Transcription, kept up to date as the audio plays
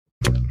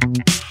Hey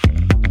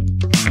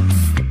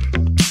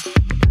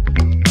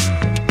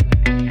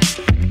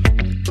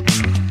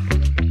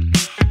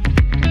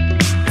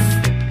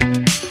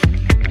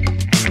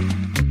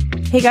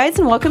guys,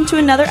 and welcome to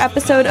another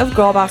episode of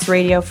Girl Boss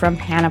Radio from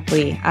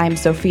Panoply. I'm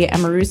Sophia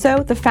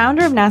Amoruso, the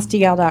founder of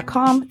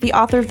NastyGal.com, the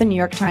author of the New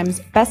York Times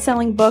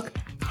bestselling book,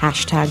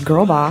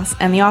 #GirlBoss,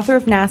 and the author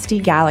of Nasty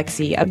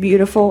Galaxy, a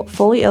beautiful,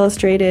 fully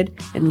illustrated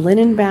and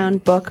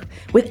linen-bound book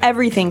with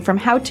everything from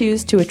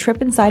how-tos to a trip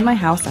inside my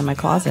house and my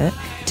closet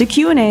to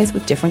Q&As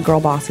with different girl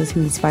bosses who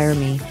inspire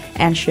me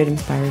and should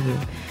inspire you.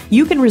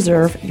 You can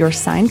reserve your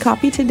signed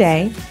copy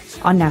today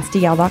on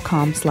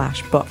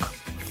NastyGal.com/book.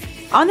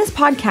 On this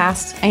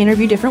podcast, I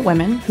interview different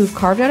women who've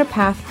carved out a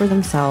path for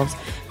themselves.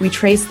 We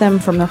trace them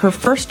from her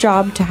first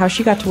job to how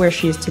she got to where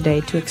she is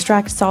today to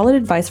extract solid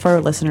advice for our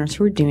listeners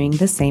who are doing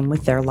the same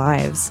with their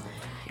lives.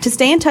 To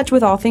stay in touch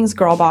with all things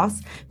Girl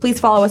Boss,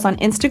 please follow us on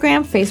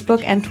Instagram,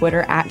 Facebook, and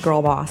Twitter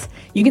 @GirlBoss.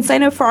 You can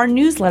sign up for our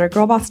newsletter,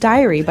 Girl Boss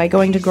Diary, by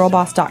going to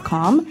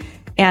girlboss.com.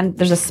 And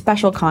there's a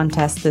special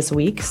contest this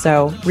week,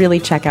 so really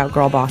check out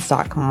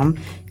girlboss.com.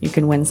 You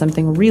can win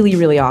something really,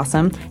 really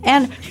awesome.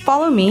 And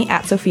follow me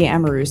at Sophia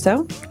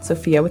Amoruso,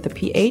 Sophia with a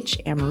PH,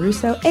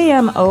 Amoruso,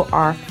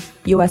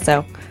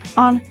 AMORUSO,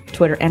 on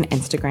Twitter and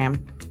Instagram.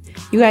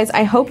 You guys,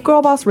 I hope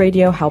Girl Boss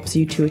Radio helps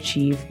you to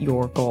achieve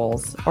your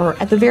goals, or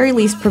at the very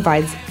least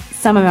provides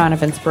some amount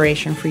of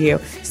inspiration for you.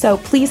 So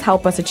please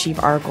help us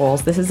achieve our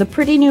goals. This is a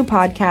pretty new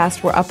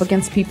podcast. We're up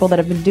against people that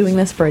have been doing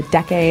this for a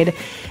decade.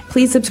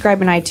 Please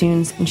subscribe on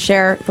iTunes and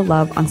share the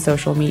love on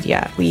social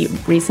media. We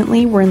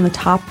recently were in the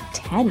top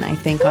 10, I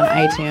think, on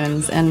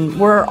iTunes, and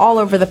we're all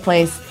over the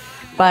place.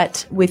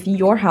 But with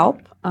your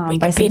help, we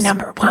can be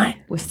number one.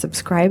 With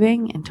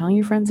subscribing and telling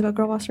your friends about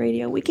Girl Boss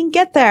Radio, we can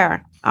get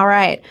there. All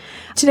right.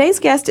 Today's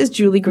guest is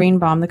Julie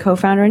Greenbaum, the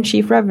co-founder and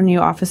chief revenue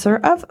officer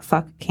of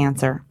Fuck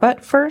Cancer.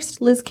 But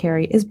first, Liz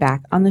Carey is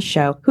back on the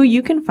show, who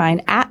you can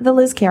find at the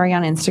Liz Carey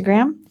on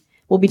Instagram.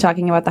 We'll be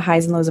talking about the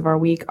highs and lows of our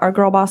week, our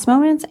Girl Boss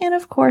moments, and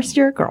of course,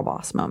 your Girl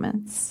Boss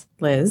moments.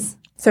 Liz.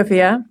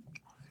 Sophia.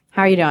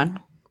 How are you doing?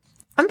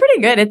 I'm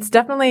pretty good. It's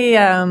definitely,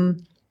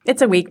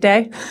 it's a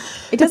weekday.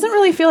 It doesn't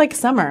really feel like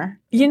summer.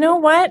 You know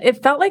what?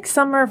 It felt like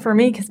summer for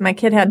me because my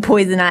kid had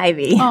poison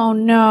ivy. Oh,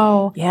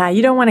 no. Yeah,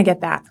 you don't want to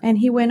get that. And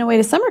he went away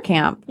to summer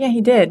camp. Yeah,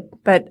 he did.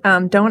 But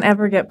don't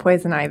ever get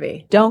poison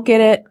ivy. Don't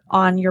get it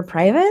on your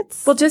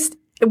privates? Well, just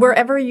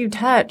wherever you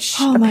touch.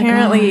 Oh, my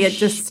apparently, gosh. it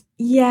just...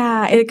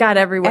 Yeah. It got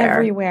everywhere.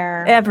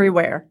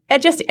 Everywhere.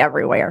 Just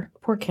everywhere.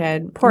 Poor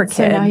kid. Poor kid.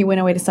 So now he went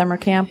away to summer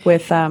camp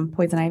with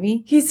poison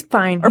ivy? He's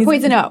fine. Or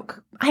poison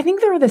oak? I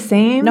think they were the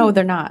same. No,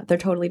 they're not. They're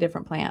totally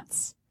different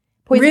plants.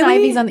 Poison Really?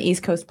 ivy's on the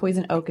East Coast.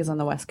 Poison oak is on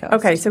the West Coast.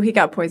 Okay, so he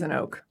got poison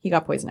oak. He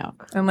got poison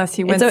oak. Unless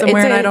he went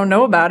somewhere and I don't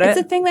know about it. It's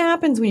a thing that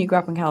happens when you grow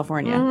up in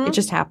California. Mm-hmm. It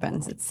just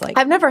happens. It's like...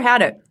 I've never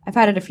had it. I've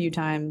had it a few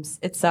times.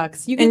 It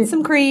sucks. You get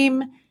some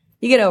cream.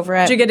 You get over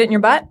it. Did you get it in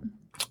your butt?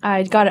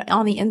 I got it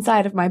on the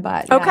inside of my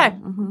butt. Okay. Yeah.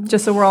 Mm-hmm.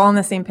 Just so we're all on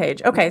the same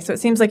page. Okay. So it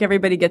seems like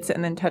everybody gets it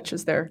and then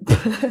touches their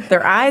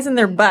eyes and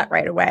their butt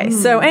right away.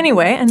 So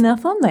anyway,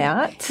 enough on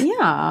that.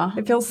 Yeah.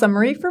 It feels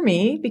summery for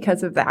me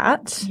because of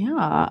that.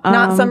 Yeah.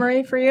 Not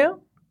summery for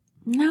you?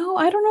 No,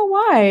 I don't know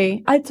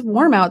why. It's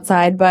warm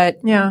outside, but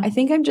yeah. I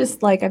think I'm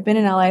just like, I've been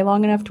in LA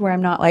long enough to where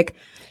I'm not like,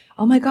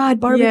 oh my God,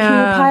 barbecue,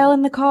 pile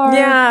in the car.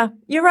 Yeah,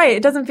 you're right.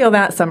 It doesn't feel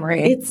that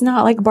summery. It's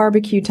not like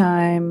barbecue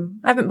time.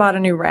 I haven't bought a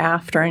new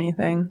raft or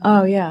anything.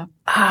 Oh, yeah.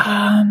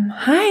 Hi.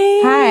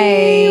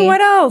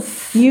 What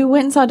else? You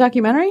went and saw a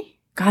documentary?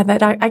 God,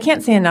 I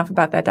can't say enough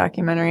about that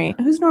documentary.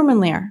 Who's Norman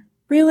Lear?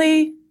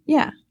 Really?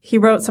 Yeah. He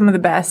wrote some of the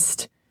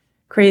best,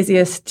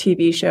 craziest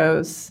TV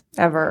shows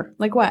ever.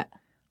 Like what?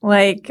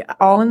 Like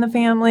All in the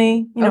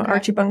Family, you know,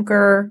 Archie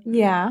Bunker.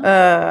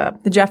 Yeah.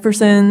 The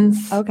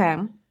Jeffersons. Okay.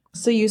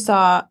 So you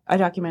saw a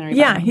documentary?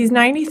 Yeah, he's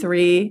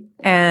 93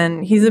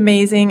 and he's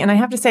amazing. And I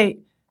have to say,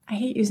 I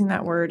hate using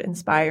that word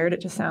inspired.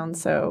 It just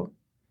sounds so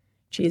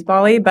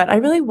cheeseball-y, but I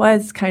really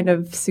was kind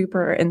of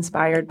super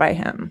inspired by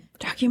him.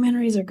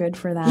 Documentaries are good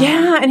for that.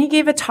 Yeah, and he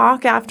gave a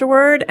talk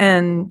afterward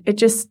and it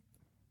just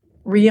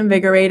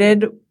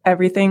reinvigorated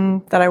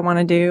everything that I want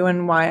to do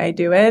and why I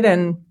do it.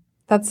 And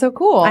that's so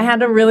cool. I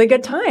had a really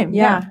good time.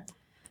 Yeah.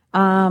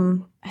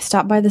 I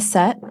stopped by the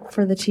set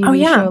for the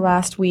TV show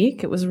last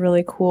week. It was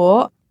really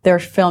cool. They're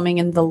filming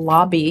in the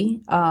lobby.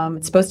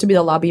 It's supposed to be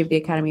the lobby of the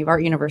Academy of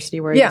Art University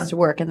where I used to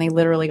work, and they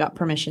literally got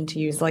permission to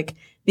use like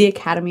the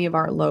Academy of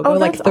Art logo,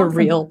 like the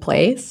real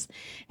place.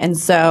 And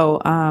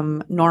so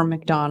Norm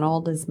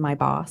Macdonald is my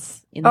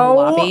boss in the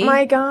lobby. Oh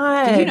my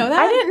God. Did you know that?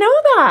 I didn't know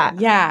that.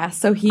 Yeah.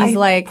 So he's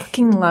I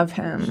fucking love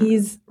him.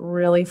 He's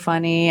really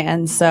funny.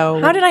 And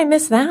so how did I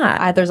miss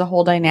that? There's a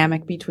whole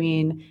dynamic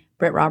between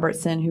Britt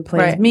Robertson, who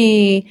plays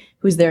me,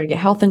 who's there to get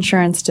health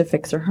insurance to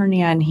fix her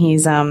hernia, and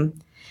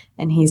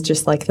he's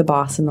just like the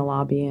boss in the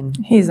lobby, and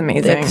he's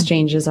amazing. The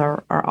exchanges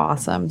are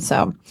awesome.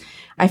 So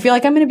I feel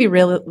like I'm going to be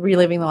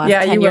reliving the last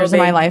 10 years of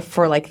my life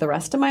for like the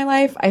rest of my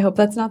life. I hope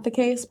that's not the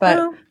case,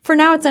 but for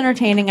now it's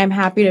entertaining. I'm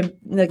happy to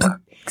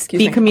Excuse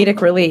be me.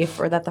 comedic relief,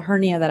 or that the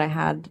hernia that I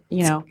had,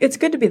 It's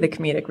good to be the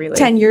comedic relief.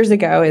 10 years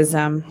ago is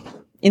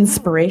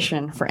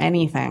inspiration for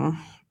anything.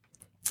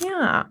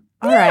 Yeah.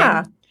 All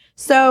right.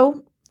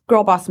 So,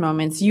 Girl Boss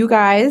Moments. You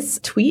guys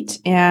tweet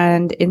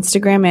and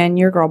Instagram in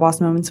your Girl Boss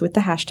Moments with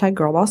the hashtag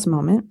Girl Boss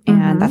Moment.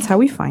 And that's how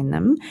we find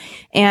them.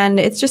 And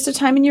it's just a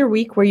time in your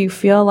week where you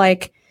feel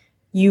like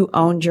you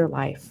owned your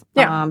life.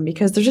 Yeah.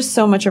 Because there's just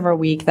so much of our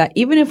week that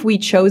even if we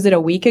chose it a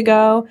week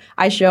ago,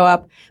 I show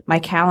up, my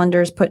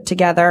calendar's put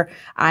together,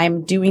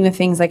 I'm doing the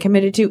things I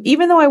committed to,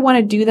 even though I want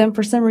to do them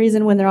for some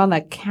reason when they're on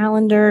the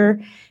calendar.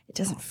 It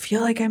doesn't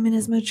feel like I'm in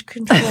as much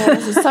control.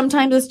 So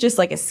sometimes it's just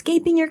like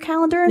escaping your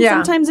calendar, and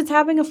sometimes it's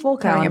having a full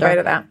calendar. Get right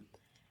of that.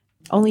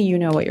 Only you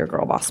know what your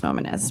girl boss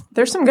moment is.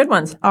 There's some good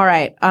ones. All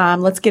right,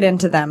 let's get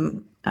into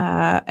them.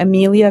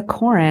 Amelia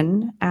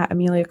Corin at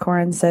Amelia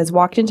Corin says,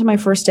 walked into my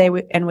first day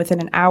and within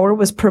an hour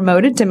was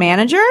promoted to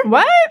manager.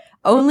 What?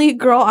 Only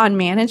girl on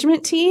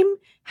management team.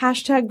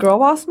 Hashtag girl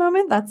boss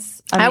moment.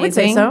 That's amazing. I would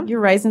say so. You're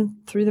rising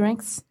through the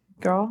ranks,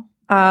 girl.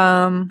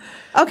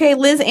 Okay,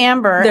 Liz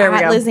Amber there we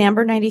at go. Liz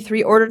Amber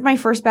 93 ordered my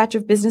first batch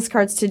of business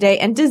cards today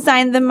and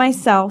designed them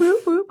myself.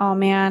 Whoop, whoop. Oh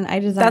man, I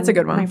designed That's a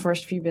good one. my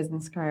first few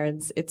business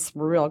cards. It's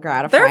real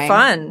gratifying. They're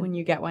fun. When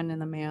you get one in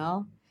the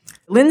mail.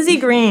 Lindsay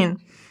Green.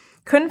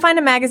 Couldn't find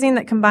a magazine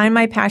that combined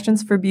my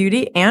passions for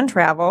beauty and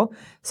travel,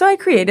 so I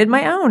created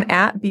my own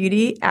at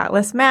Beauty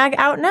Atlas Mag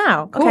out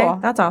now. Cool. Okay,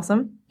 that's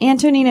awesome.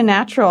 Antonina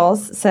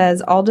Naturals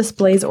says, all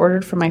displays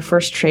ordered for my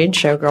first trade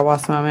show, Girl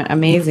Boss Moment.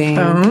 Amazing.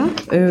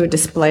 Ooh,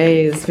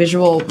 displays,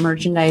 visual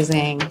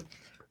merchandising.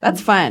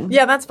 That's fun.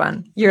 Yeah, that's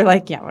fun. You're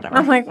like, yeah, whatever.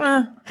 I'm like,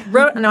 no,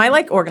 I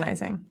like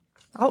organizing.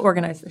 I'll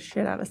organize the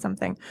shit out of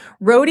something.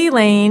 Rhodey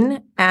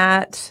Lane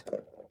at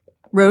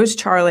Rose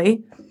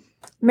Charlie.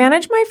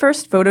 Manage my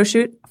first photo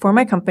shoot for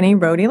my company,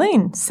 Rhodey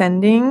Lane.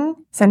 Sending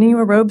you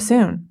a robe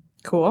soon.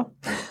 Cool.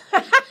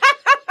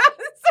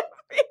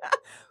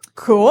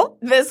 Cool.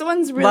 This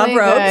one's really Love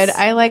robes. good.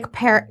 I like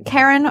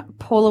Karen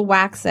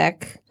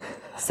Polawaxic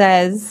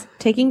says,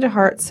 taking to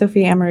heart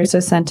Sophia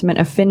Amoruso's sentiment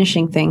of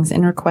finishing things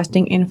and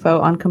requesting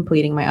info on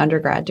completing my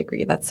undergrad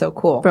degree. That's so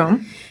cool.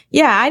 Boom.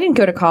 Yeah, I didn't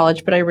go to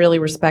college, but I really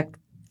respect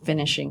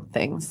finishing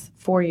things.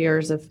 4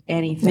 years of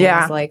anything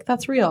Yeah. is like,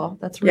 that's real.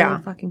 That's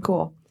really fucking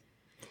cool.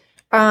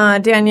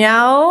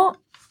 Danielle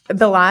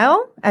Belisle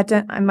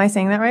am I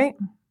saying that right?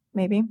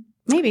 Maybe.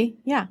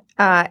 Yeah.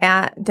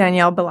 At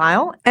Danielle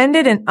Belisle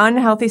ended an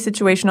unhealthy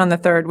situation on the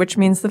 3rd, which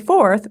means the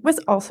 4th was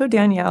also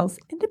Danielle's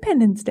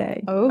Independence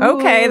Day. Oh.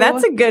 Okay,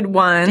 that's a good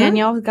one.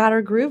 Danielle got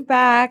her groove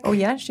back. Oh,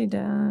 yeah, she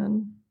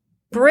did.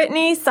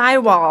 Brittany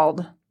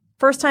Sidewald.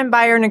 First-time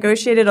buyer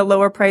negotiated a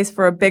lower price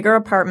for a bigger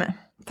apartment.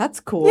 That's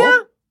cool. Yeah.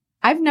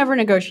 I've never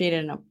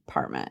negotiated an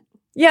apartment.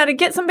 Yeah, to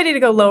get somebody to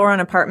go lower on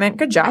apartment,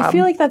 good job. I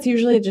feel like that's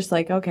usually just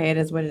like, okay, it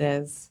is what it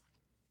is.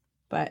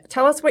 But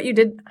Tell us what you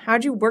did.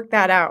 How'd you work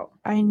that out?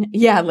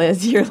 yeah,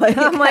 Liz, you're like,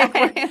 I'm like,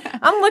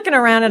 I'm looking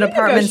around at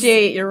apartments.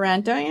 negotiate your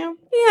rent, don't you?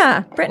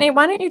 Yeah. Brittany,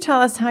 why don't you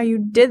tell us how you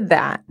did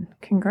that?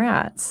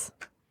 Congrats.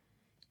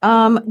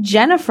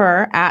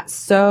 Jennifer at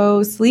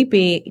So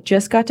Sleepy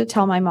just got to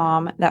tell my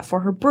mom that for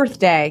her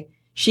birthday,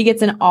 she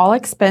gets an all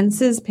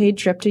expenses paid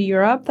trip to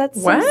Europe. That's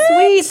so What?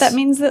 sweet. That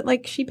means that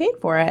like she paid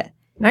for it.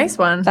 Nice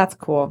one. That's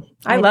cool.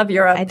 I love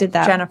Europe. I did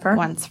that Jennifer.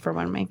 once for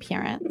one of my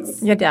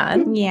parents. Your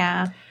dad.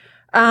 Yeah.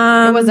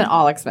 It wasn't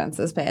all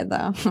expenses paid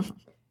though.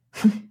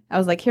 I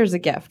was like, here's a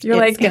gift. You're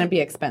it's like- going to be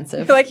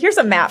expensive. You're like, here's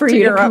a map for to you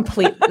to Europe.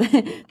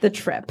 complete the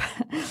trip.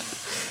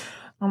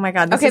 Oh my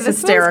God, this Okay, is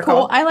this hysterical.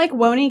 one's cool. I like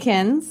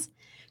Wonykins.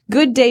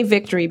 Good Day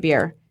Victory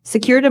Beer.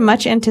 Secured a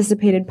much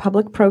anticipated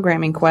public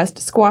programming quest,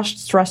 squashed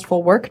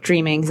stressful work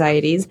dream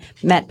anxieties,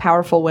 met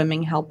powerful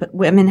women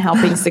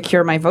helping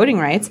secure my voting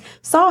rights,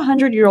 saw a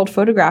 100-year-old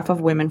photograph of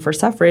women for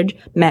suffrage,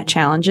 met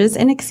challenges,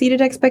 and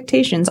exceeded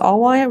expectations, all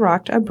while I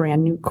rocked a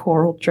brand new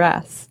coral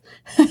dress.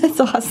 It's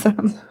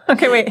awesome.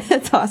 Okay, wait.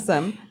 It's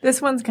awesome.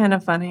 This one's kind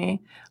of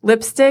funny.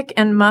 Lipstick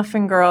and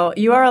Muffin Girl,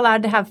 you are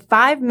allowed to have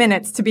 5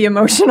 minutes to be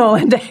emotional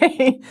a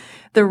day.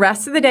 The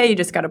rest of the day, you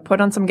just got to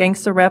put on some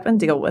gangster rap and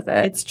deal with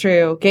it. It's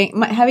true.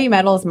 Heavy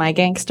metal is my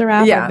gangster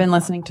rap. Yeah. I've been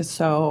listening to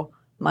so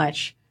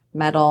much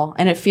metal,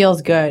 and it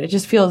feels good. It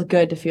just feels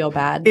good to feel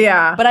bad.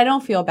 Yeah. But I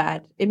don't feel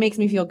bad. It makes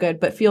me feel good,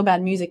 but feel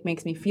bad music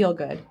makes me feel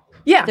good.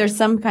 Yeah. There's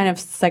some kind of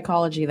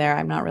psychology there.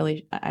 I'm not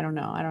really, I don't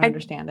know. I don't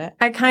understand it.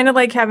 I kind of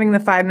like having the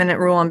 5-minute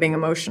rule on being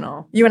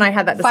emotional. You and I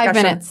had that discussion.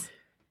 5 minutes.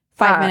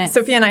 5 minutes.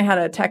 Sophia and I had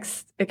a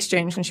text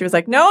exchange, and she was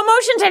like, no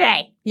emotion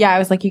today. Yeah, I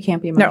was like, you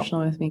can't be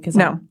emotional with me because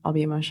No. I'll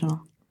be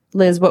emotional.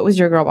 Liz, what was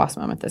your girl boss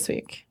moment this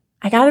week?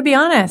 I got to be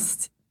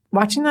honest.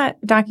 Watching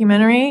that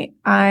documentary,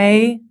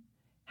 I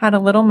had a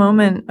little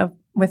moment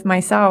with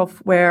myself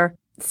where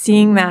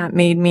seeing that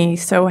made me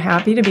so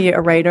happy to be a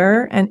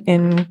writer and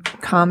in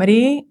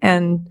comedy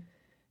and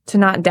to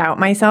not doubt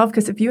myself.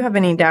 Because if you have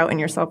any doubt in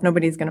yourself,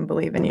 nobody's going to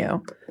believe in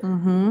you.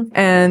 Mm-hmm.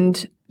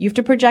 And You have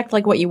to project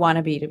like what you want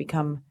to be to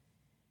become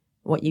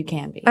what you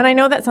can be. I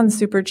know that sounds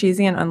super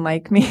cheesy and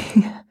unlike me,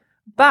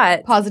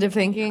 but Positive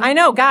thinking. I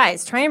know,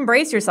 guys, try and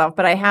brace yourself.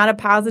 But I had a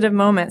positive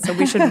moment, so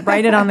we should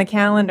write it on the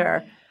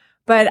calendar.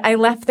 But I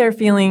left there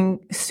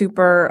feeling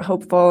super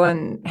hopeful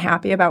and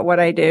happy about what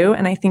I do.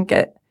 And I think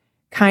it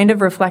kind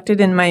of reflected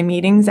in my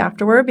meetings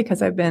afterward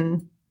because I've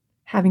been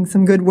having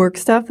some good work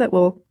stuff that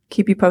we'll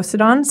keep you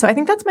posted on. So I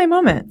think that's my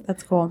moment.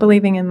 That's cool.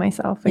 Believing in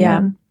myself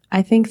again. Yeah.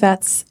 I think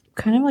that's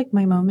kind of like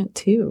my moment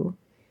too.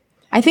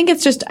 I think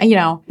it's just,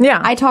 Yeah.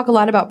 I talk a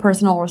lot about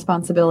personal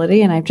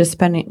responsibility, and I've just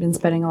been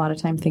spending a lot of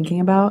time thinking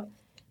about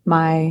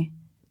my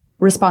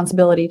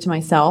responsibility to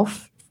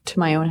myself, to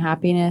my own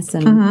happiness,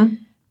 and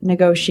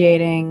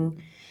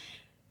negotiating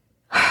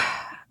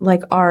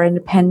like our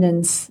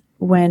independence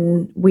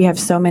when we have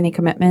so many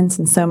commitments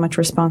and so much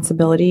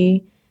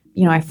responsibility.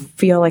 I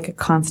feel like a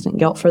constant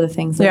guilt for the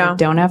things that I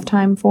don't have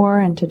time for,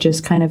 and to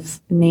just kind of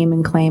name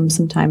and claim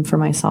some time for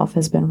myself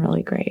has been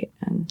really great.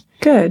 And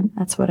good.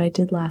 That's what I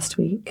did last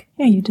week.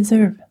 Yeah, you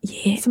deserve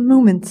some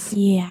moments.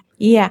 Yeah.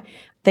 Yeah.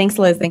 Thanks,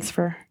 Liz. Thanks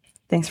for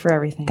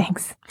everything.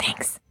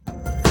 Thanks.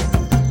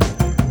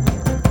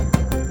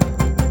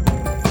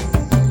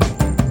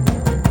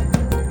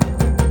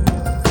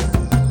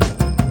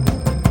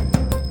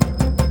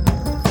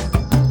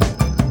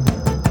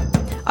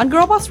 On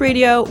Girl Boss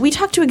Radio, we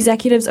talk to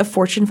executives of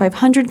Fortune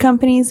 500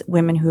 companies,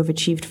 women who have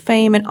achieved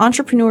fame, and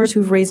entrepreneurs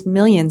who've raised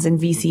millions in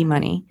VC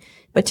money.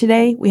 But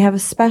today, we have a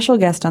special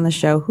guest on the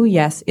show who,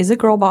 yes, is a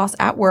girl boss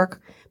at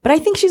work, but I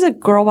think she's a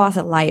girl boss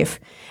at life.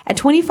 At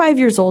 25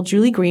 years old,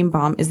 Julie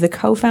Greenbaum is the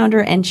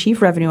co-founder and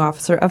chief revenue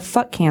officer of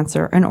Fuck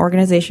Cancer, an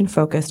organization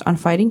focused on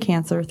fighting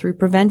cancer through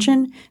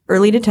prevention,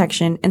 early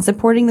detection, and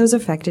supporting those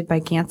affected by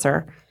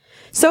cancer.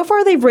 So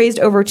far, they've raised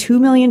over $2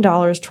 million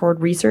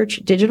toward research,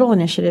 digital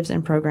initiatives,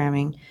 and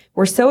programming.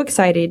 We're so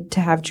excited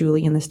to have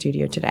Julie in the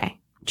studio today.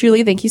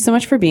 Julie, thank you so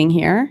much for being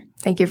here.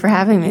 Thank you for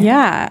having me.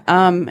 Yeah,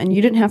 and you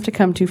didn't have to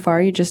come too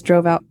far. You just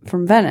drove out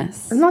from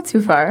Venice. Not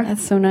too far.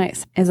 That's so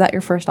nice. Is that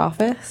your first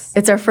office?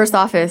 It's our first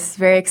office.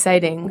 Very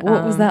exciting.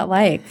 What was that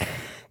like?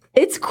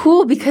 It's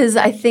cool because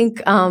I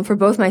think for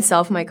both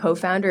myself and my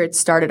co-founder, it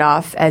started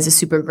off as a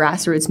super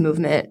grassroots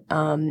movement,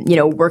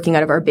 working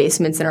out of our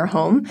basements in our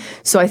home.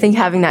 So I think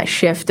having that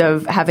shift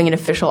of having an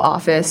official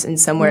office and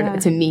somewhere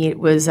to meet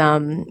was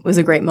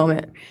a great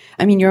moment.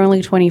 I mean, you're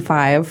only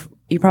 25.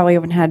 You probably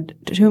haven't had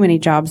too many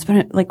jobs,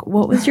 but like,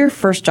 what was your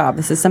first job?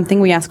 This is something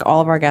we ask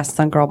all of our guests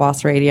on Girl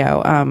Boss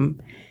Radio.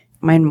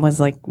 Mine was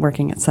like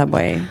working at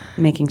Subway,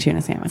 making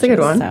tuna sandwiches. That's a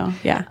good one. So,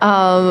 yeah.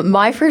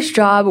 My first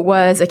job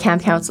was a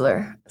camp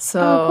counselor.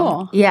 So,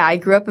 cool. Yeah, I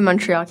grew up in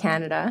Montreal,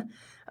 Canada.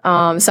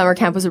 Summer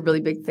camp was a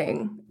really big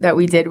thing that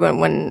we did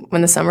when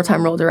the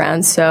summertime rolled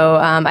around. So,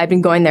 I'd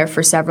been going there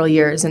for several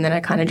years, and then I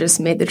kind of just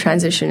made the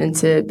transition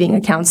into being a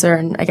counselor.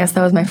 And I guess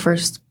that was my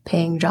first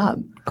paying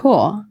job.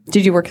 Cool.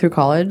 Did you work through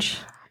college?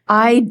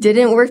 I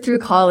didn't work through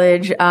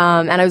college,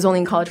 and I was only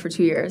in college for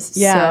 2 years.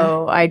 Yeah.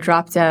 So I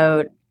dropped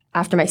out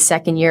after my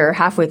second year,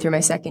 halfway through my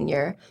second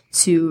year,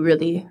 to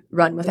really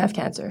run with F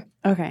Cancer.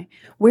 Okay.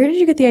 Where did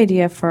you get the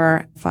idea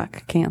for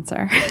Fuck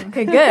Cancer?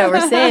 Okay, good.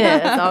 We're saying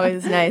it. It's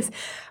always nice.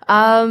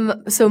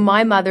 So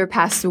my mother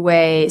passed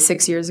away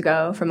 6 years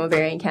ago from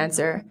ovarian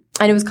cancer.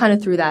 And it was kind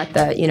of through that,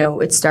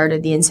 it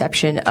started the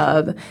inception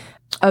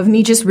of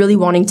me just really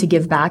wanting to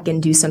give back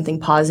and do something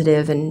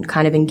positive and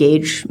kind of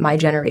engage my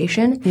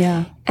generation.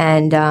 Yeah.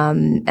 And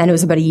it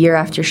was about a year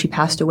after she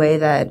passed away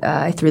that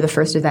I threw the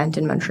first event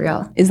in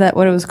Montreal. Is that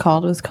what it was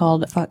called? It was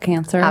called Fuck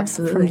Cancer?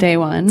 Absolutely. From day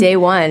one? Day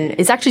one.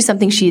 It's actually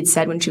something she had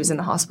said when she was in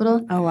the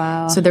hospital. Oh,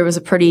 wow. So there was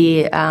a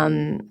pretty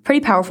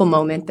powerful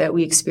moment that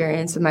we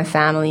experienced with my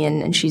family,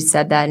 and she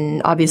said that,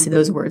 and obviously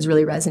those words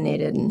really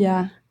resonated.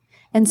 Yeah.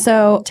 And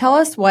so tell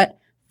us what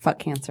Fuck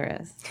Cancer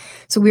is.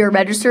 So we are a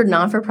registered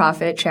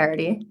non-for-profit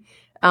charity,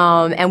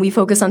 and we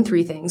focus on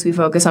three things. We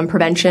focus on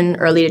prevention,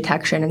 early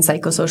detection, and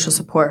psychosocial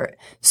support.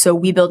 So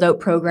we build out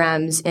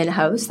programs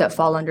in-house that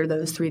fall under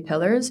those three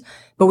pillars,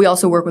 but we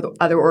also work with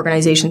other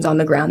organizations on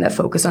the ground that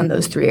focus on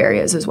those three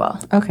areas as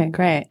well. Okay,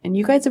 great. And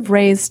you guys have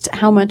raised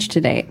how much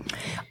to date?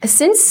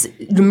 Since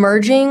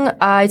merging,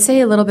 I'd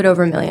say a little bit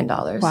over $1 million.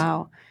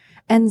 Wow.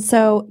 And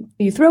so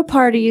you throw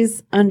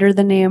parties under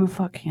the name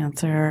Fuck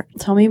Cancer.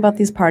 Tell me about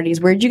these parties.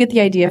 Where did you get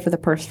the idea for the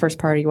first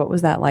party? What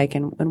was that like?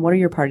 And what are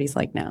your parties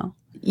like now?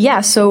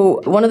 Yeah,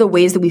 so one of the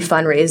ways that we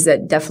fundraise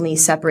that definitely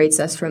separates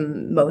us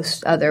from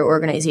most other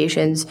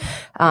organizations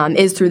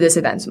is through this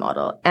events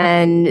model.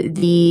 And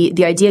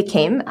the idea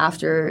came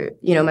after,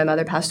 my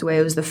mother passed away.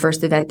 It was the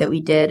first event that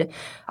we did.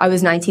 I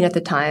was 19 at the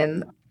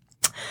time.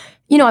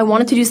 I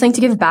wanted to do something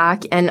to give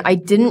back, and I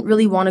didn't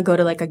really want to go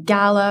to like a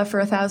gala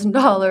for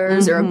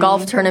 $1,000 or a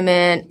golf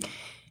tournament.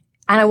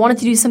 And I wanted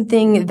to do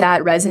something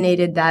that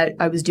resonated that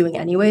I was doing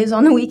anyways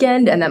on the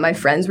weekend and that my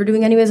friends were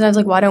doing anyways. And I was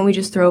like, why don't we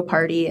just throw a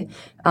party,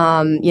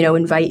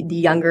 invite the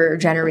younger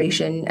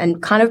generation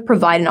and kind of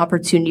provide an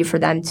opportunity for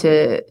them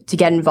to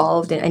get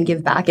involved and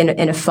give back in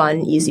a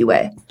fun, easy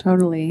way.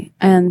 Totally.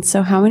 And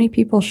so how many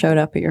people showed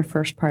up at your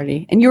first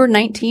party? And you were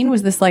 19?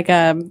 Was this like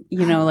a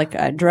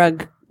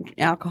drug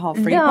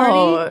alcohol-free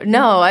party?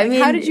 No. I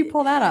mean, how did you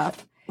pull that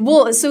off?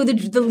 Well, so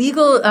the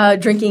legal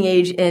drinking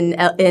age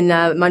in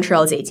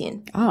Montreal is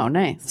 18. Oh,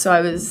 nice. So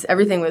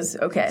everything was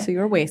okay. So you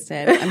were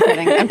wasted. I'm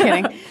kidding. I'm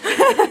kidding.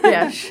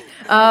 Yeah.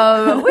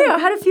 I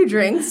had a few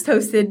drinks,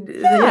 toasted,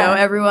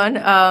 everyone.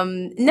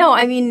 No,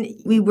 I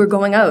mean, we were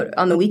going out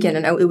on the weekend,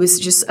 and it was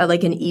just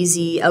like an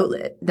easy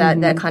outlet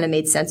that kind of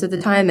made sense at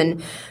the time.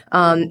 And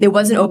it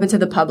wasn't open to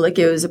the public.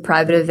 It was a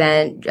private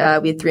event.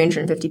 We had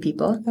 350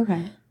 people.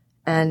 Okay.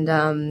 And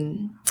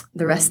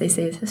the rest, they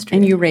say, is history.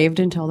 And you raved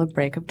until the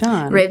break of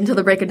dawn. Raved until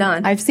the break of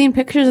dawn. I've seen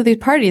pictures of these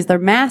parties. They're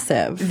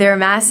massive. They're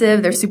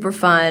massive. They're super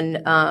fun.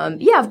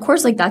 Of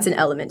course, like that's an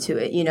element to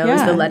it,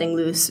 is the letting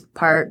loose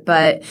part.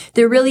 But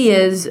there really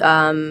is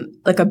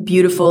like a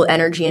beautiful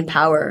energy and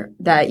power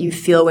that you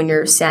feel when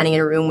you're standing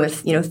in a room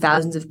with,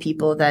 thousands of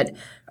people that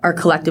are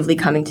collectively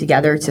coming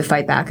together to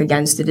fight back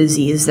against a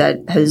disease that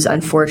has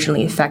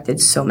unfortunately affected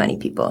so many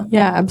people.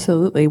 Yeah,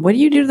 absolutely. What do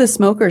you do to the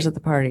smokers at the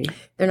party?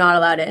 They're not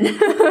allowed in.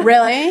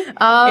 Really?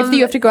 If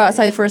you have to go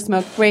outside for a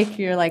smoke break,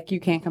 you're like,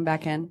 you can't come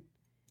back in?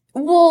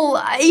 Well,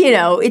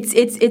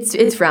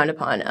 it's frowned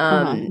upon.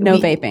 No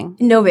vaping.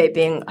 No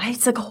vaping.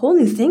 It's like a whole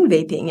new thing,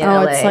 vaping in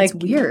LA. It's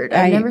weird.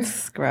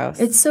 It's gross.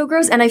 It's so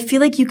gross. And I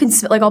feel like you can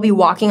like I'll be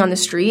walking on the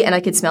street and I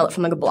could smell it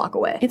from like a block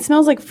away. It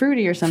smells like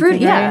fruity or something.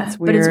 Fruity, yeah. Right? It's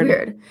weird. But it's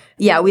weird.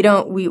 Yeah,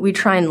 we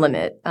try and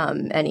limit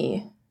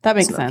any That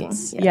makes smoking.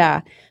 sense.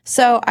 Yeah.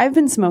 So I've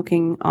been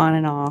smoking on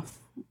and off.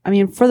 I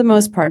mean, for the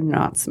most part,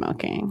 not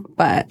smoking,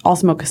 but I'll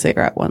smoke a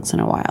cigarette once in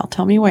a while.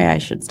 Tell me why I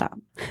should stop.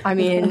 I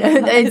mean,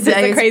 it's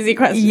a crazy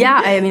question.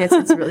 Yeah, I mean, it's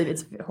horrible.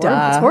 It's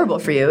horrible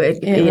for you.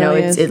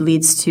 It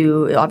leads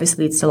to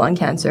obviously leads to lung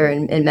cancer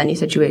in many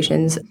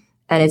situations,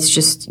 and it's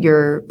just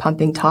you're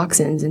pumping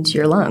toxins into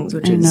your lungs,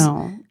 which is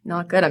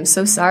not good. I'm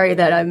so sorry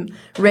that I'm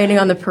raining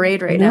on the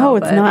parade right now. No,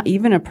 it's not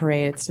even a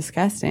parade. It's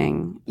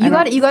disgusting. You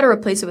got to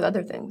replace it with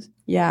other things.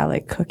 Yeah,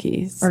 like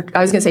cookies. Or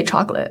I was gonna say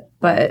chocolate,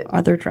 but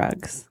other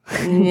drugs.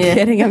 I'm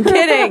kidding.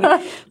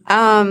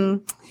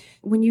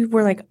 When you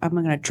were like, I'm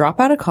going to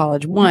drop out of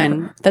college,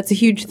 that's a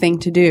huge thing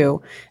to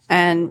do.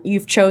 And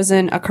you've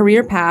chosen a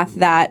career path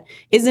that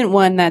isn't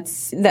one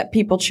that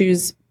people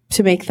choose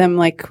to make them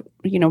like,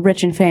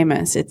 rich and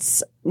famous.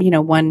 It's,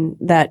 one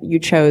that you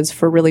chose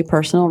for really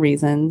personal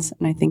reasons.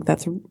 And I think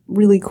that's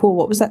really cool.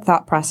 What was that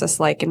thought process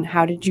like? And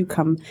how did you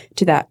come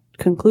to that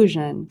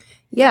conclusion?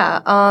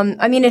 Yeah.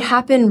 I mean, it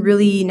happened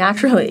really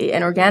naturally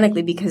and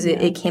organically because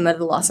it came out of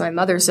the loss of my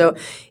mother. So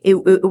it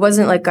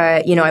wasn't like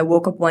I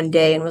woke up one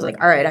day and was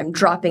like, all right, I'm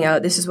dropping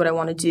out. This is what I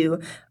want to do.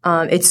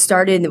 It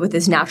started with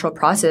this natural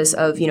process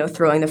of,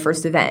 throwing the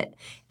first event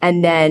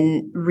and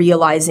then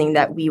realizing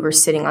that we were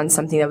sitting on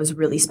something that was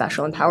really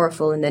special and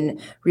powerful and then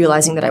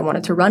realizing that I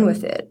wanted to run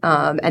with it.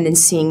 And then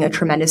seeing a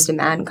tremendous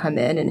demand come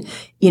in and,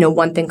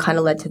 one thing kind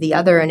of led to the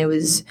other. And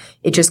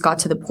it just got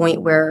to the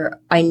point where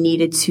I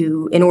needed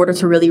to, in order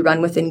to really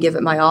run with it and give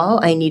it my all,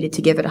 I needed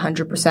to give it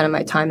 100% of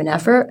my time and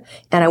effort.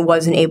 And I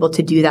wasn't able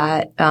to do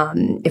that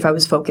if I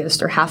was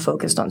focused or half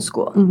focused on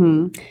school.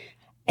 Mm-hmm.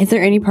 Is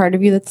there any part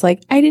of you that's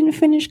like, I didn't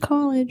finish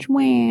college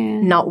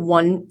when? Not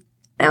one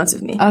ounce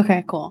of me.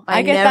 Okay, cool.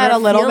 I get that a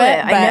little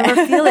bit. But I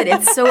never feel it.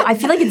 I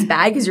feel like it's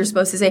bad because you're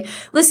supposed to say,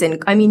 listen,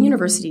 I mean,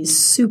 university is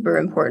super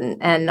important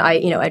and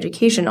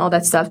education, all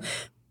that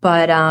stuff.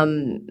 But,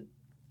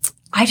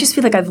 I just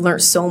feel like I've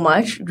learned so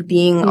much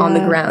being on the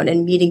ground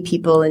and meeting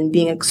people and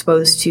being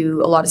exposed to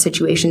a lot of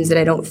situations that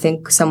I don't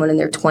think someone in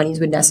their 20s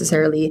would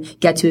necessarily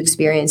get to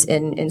experience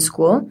in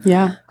school.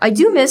 Yeah. I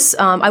do miss,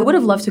 I would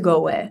have loved to go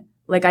away.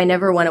 Like, I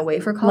never went away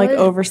for college. Like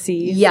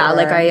overseas? Yeah,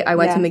 like I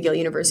went to McGill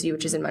University,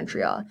 which is in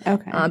Montreal.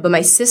 Okay. But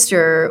my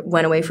sister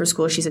went away for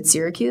school. She's at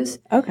Syracuse.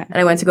 Okay. And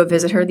I went to go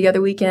visit her the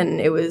other weekend,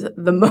 and it was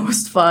the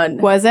most fun.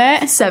 Was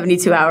it?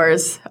 72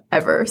 hours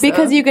ever. So.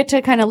 Because you get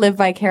to kind of live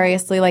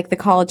vicariously, like the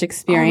college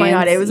experience. Oh my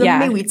God, it was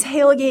amazing. We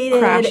tailgated.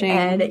 Crashing.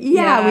 And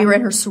we were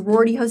in her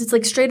sorority house. It's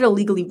like straight out of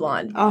Legally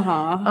Blonde.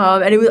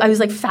 Uh-huh. And I was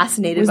like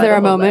fascinated was by there the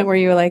a whole moment vibe. where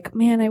you were like,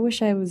 man, I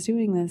wish I was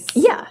doing this?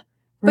 Yeah.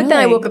 But then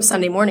I woke up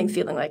Sunday morning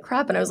feeling like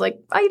crap, and I was like,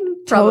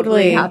 I'm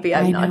probably happy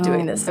I'm not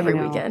doing this every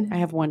weekend. I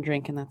have one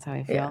drink, and that's how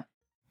I feel. Yeah.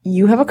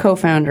 You have a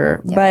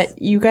co-founder,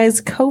 but you guys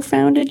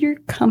co-founded your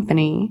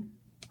company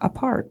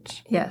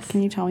apart. Yes.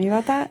 Can you tell me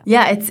about that?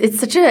 Yeah, it's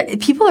such a,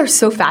 people are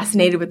so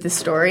fascinated with this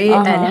story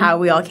and how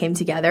we all came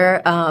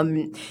together.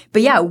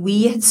 But yeah,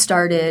 we had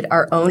started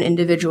our own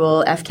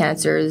individual F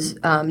cancers,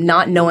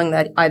 not knowing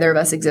that either of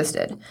us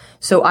existed.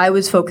 So I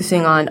was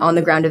focusing on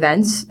the ground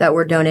events that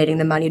were donating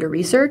the money to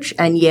research,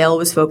 and Yale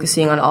was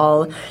focusing on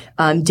all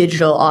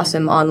digital,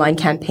 awesome online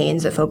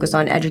campaigns that focused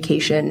on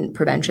education,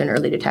 prevention,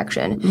 early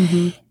detection.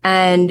 Mm-hmm.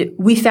 And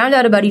we found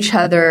out about each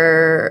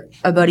other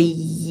about a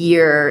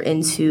year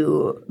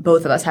into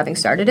both of us having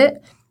started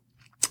it.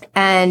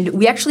 And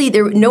we actually,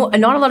 not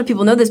a lot of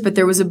people know this, but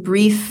there was a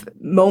brief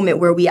moment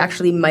where we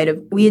actually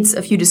we had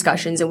a few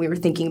discussions and we were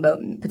thinking about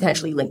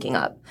potentially linking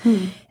up.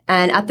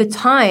 And at the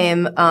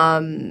time,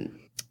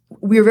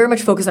 we were very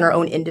much focused on our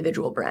own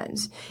individual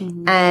brands.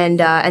 Mm-hmm. And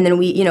then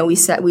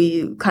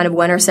we kind of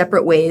went our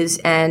separate ways,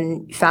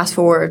 and fast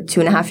forward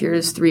 2.5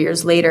 years, 3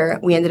 years later,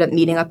 we ended up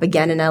meeting up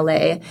again in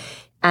LA.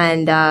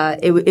 And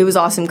it was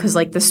awesome because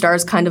like the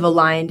stars kind of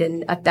aligned.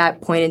 And at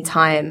that point in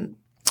time,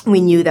 we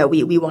knew that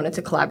we wanted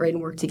to collaborate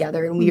and work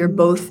together. And we were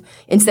both,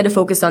 instead of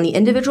focused on the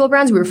individual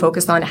brands, we were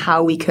focused on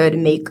how we could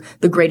make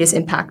the greatest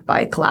impact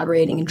by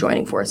collaborating and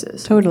joining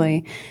forces.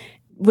 Totally.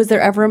 Was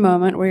there ever a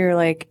moment where you're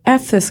like,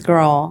 F this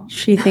girl,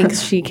 she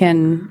thinks she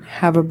can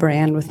have a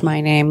brand with my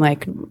name,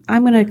 like,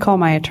 I'm going to call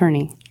my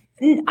attorney?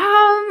 Do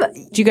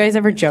you guys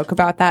ever joke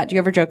about that? Do you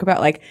ever joke about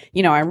like,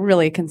 I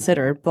really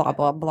considered blah,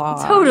 blah,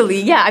 blah?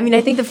 Totally. Yeah. I mean,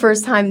 I think the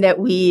first time that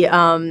we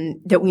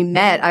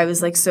met, I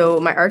was like, so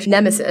my arch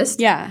nemesis.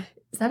 Yeah.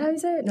 Is that how you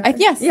say it? No,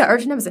 yes. Yeah,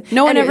 arch nemesis.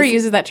 No one ever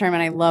uses that term,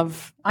 and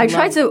I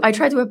tried to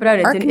whip it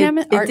out.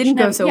 It didn't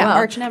go so well.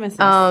 Arch nemesis.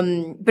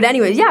 But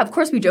anyways, yeah, of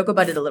course we joke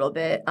about it a little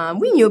bit.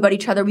 We knew about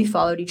each other. We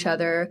followed each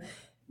other.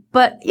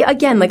 But yeah,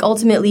 again, like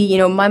ultimately,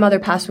 my mother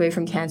passed away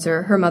from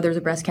cancer. Her mother's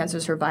a breast cancer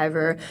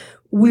survivor.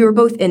 We were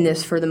both in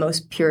this for the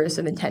most purest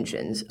of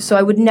intentions. So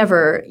I would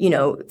never,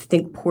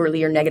 think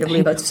poorly or negatively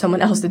about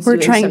someone else that's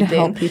doing something. We're trying to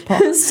help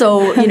people.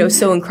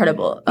 so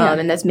incredible.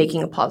 And that's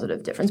making a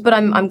positive difference. But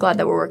I'm glad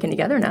that we're working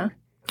together now.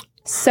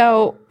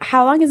 So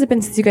how long has it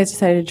been since you guys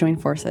decided to join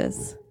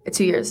forces?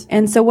 2 years.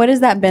 And so what has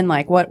that been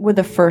like? What were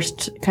the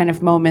first kind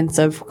of moments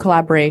of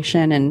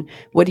collaboration, and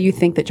what do you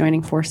think that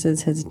joining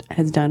forces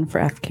has done for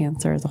F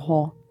Cancer as a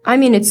whole? I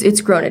mean,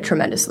 it's grown it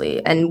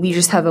tremendously, and we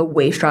just have a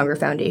way stronger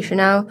foundation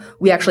now.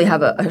 We actually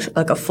have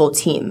a full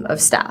team of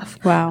staff.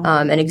 Wow.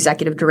 An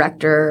executive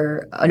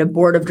director, and a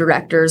board of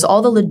directors,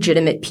 all the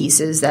legitimate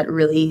pieces that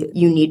really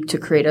you need to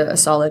create a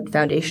solid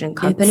foundation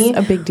company. It's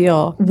a big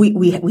deal.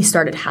 We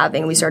started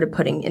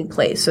putting in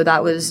place. So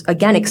that was,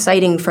 again,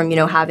 exciting from,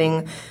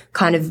 having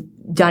kind of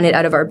done it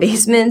out of our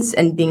basements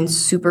and being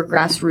super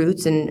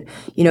grassroots, and,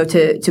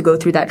 to go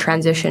through that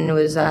transition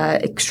was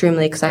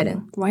extremely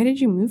exciting. Why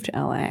did you move to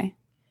LA?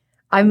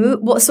 I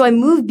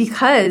moved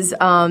because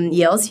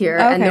Yale's here,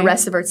 and the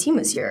rest of our team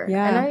was here.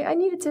 Yeah. And I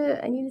needed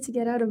to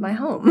get out of my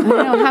home. I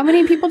know. How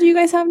many people do you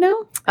guys have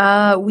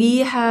now? We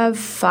have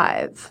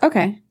 5.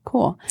 Okay,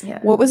 cool. Yeah.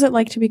 What was it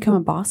like to become a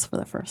boss for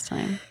the first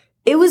time?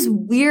 It was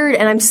weird,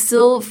 and I'm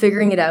still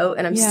figuring it out,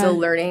 and I'm still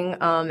learning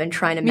and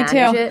trying to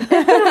manage it.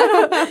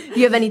 Do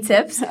you have any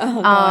tips?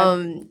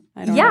 I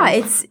don't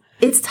know.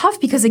 It's tough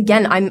because,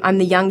 again, I'm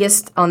the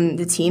youngest on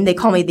the team. They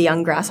call me the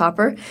young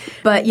grasshopper,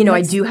 but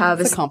I do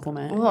have a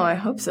compliment. Well, I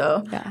hope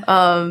so.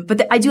 Yeah.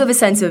 But I do have a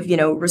sense of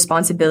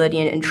responsibility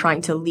and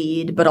trying to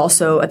lead, but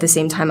also at the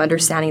same time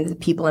understanding that the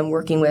people I'm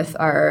working with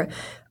are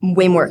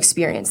way more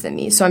experienced than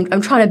me. So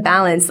I'm trying to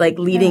balance like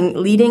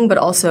leading, but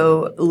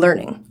also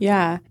learning.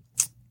 Yeah.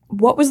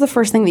 What was the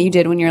first thing that you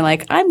did when you're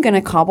like, I'm going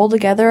to cobble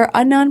together a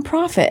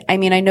nonprofit? I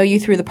mean, I know you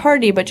threw the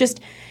party, but just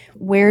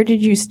where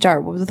did you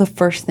start? What were the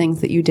first things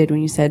that you did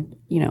when you said,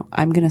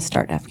 I'm going to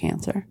start F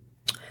Cancer?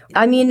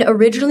 I mean,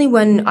 originally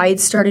when I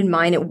started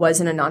mine, it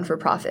wasn't a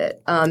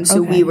non-for-profit.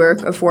 We were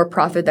a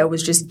for-profit that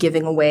was just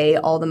giving away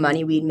all the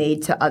money we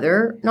made to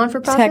other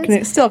non-for-profits.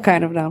 Technically, still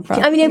kind of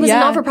non-profit. I mean, it was a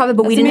non-for-profit,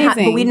 but we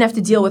didn't have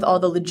to deal with all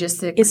the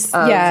logistics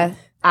of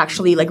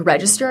actually like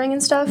registering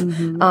and stuff.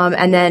 Mm-hmm.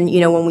 And then,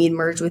 when we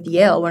merged with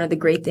Yale, one of the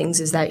great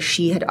things is that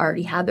she had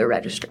already had the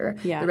register.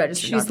 Yeah. The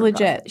register. She's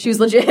legit. She was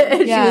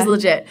legit. Yeah. She was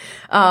legit.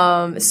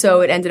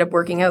 So it ended up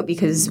working out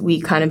because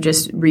we kind of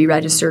just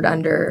re-registered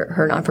under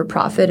her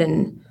non-for-profit,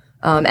 and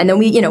then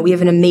we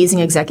have an amazing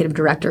executive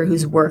director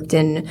who's worked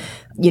in,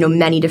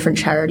 many different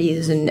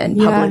charities and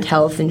public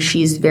health, and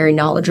she's very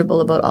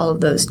knowledgeable about all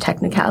of those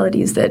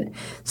technicalities that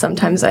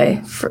sometimes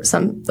I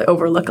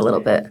overlook a little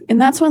bit. And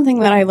that's one thing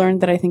that I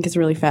learned that I think is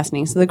really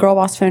fascinating. So the Girl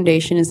Boss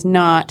Foundation is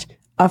not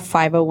a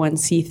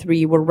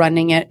 501c3. We're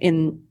running it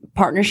in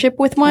partnership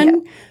with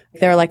one. Yeah.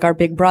 They're like our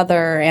big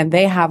brother, and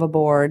they have a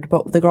board,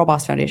 but the Girl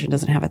Boss Foundation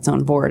doesn't have its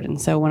own board. And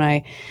so when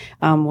I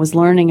was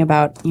learning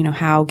about,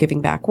 how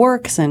giving back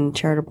works and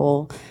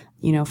charitable,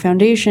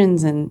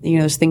 foundations, and,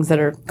 there's things that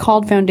are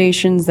called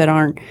foundations that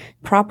aren't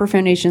proper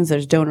foundations.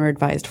 There's donor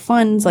advised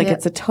funds. Like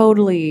it's a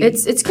totally,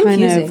 it's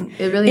confusing.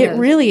 It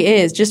really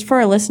is. Just for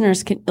our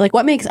listeners,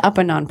 what makes up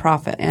a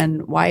nonprofit,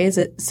 and why is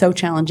it so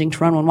challenging to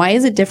run one? Why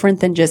is it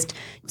different than just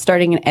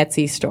starting an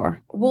Etsy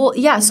store? Well,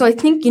 yeah. So I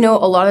think, a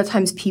lot of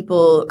times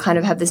people kind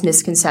of have this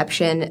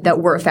misconception that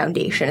we're a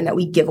foundation and that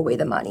we give away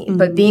the money. Mm-hmm.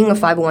 But being a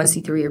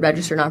 501c3, a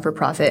registered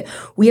non-for-profit,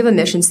 we have a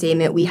mission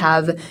statement. We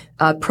have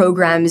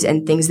programs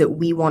and things that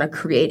we want to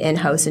create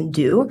in-house and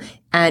do.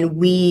 And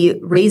we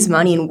raise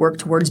money and work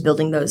towards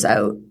building those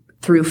out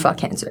through Fuck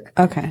Cancer.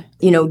 Okay.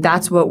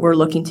 That's what we're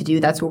looking to do.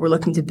 That's what we're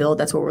looking to build.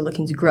 That's what we're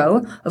looking to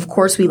grow. Of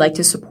course, we like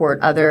to support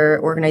other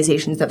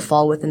organizations that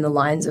fall within the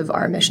lines of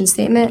our mission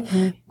statement.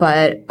 Mm-hmm.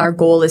 But our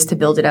goal is to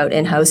build it out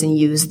in-house and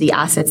use the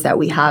assets that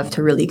we have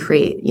to really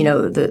create,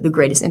 the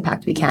greatest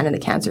impact we can in the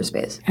cancer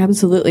space.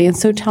 Absolutely. And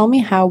so tell me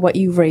how what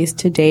you've raised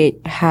to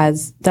date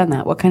has done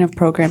that. What kind of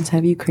programs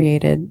have you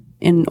created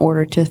in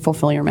order to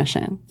fulfill your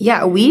mission?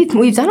 Yeah,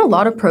 we've done a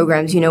lot of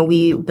programs.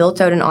 We built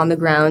out an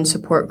on-the-ground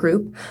support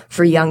group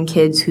for young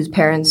kids whose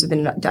parents have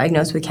been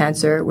diagnosed with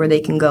cancer, where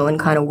they can go and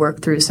kind of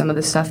work through some of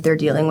the stuff they're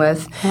dealing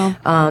with.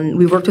 Oh.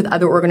 We've worked with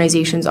other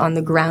organizations on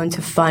the ground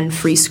to fund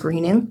free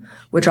screening,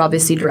 which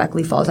obviously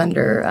directly falls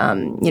under,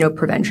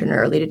 prevention or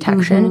early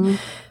detection. Mm-hmm.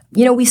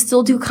 We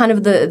still do kind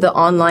of the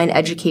online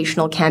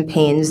educational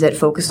campaigns that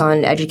focus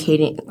on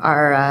educating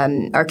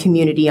our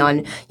community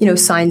on,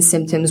 signs,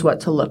 symptoms, what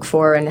to look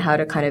for, and how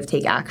to kind of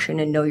take action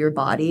and know your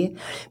body.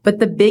 But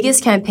the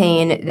biggest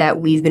campaign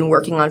that we've been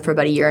working on for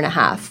about a year and a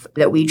half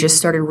that we just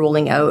started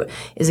rolling out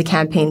is a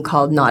campaign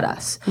called Not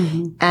Us.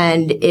 Mm-hmm.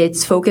 And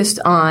it's focused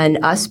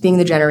on us being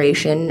the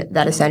generation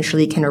that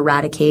essentially can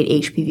eradicate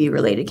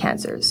HPV-related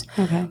cancers.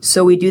 Okay.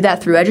 So we do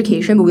that through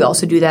education, but we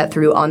also do that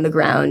through on the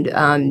ground,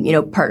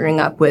 partnering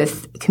up with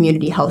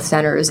community health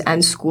centers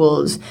and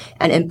schools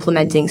and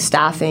implementing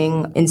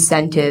staffing,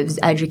 incentives,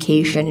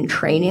 education, and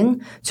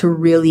training to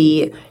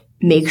really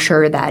make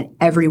sure that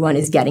everyone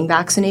is getting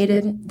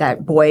vaccinated,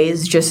 that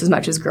boys just as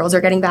much as girls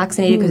are getting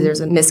vaccinated, because there's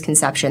a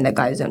misconception that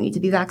guys don't need to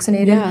be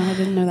vaccinated. Yeah, I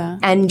didn't know that.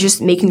 And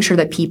just making sure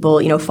that people,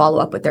 follow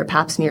up with their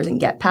pap smears and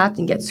get papped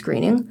and get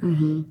screening.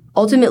 Mm-hmm.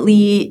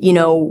 Ultimately,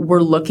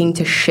 we're looking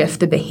to shift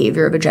the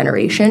behavior of a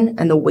generation,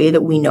 and the way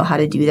that we know how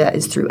to do that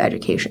is through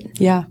education.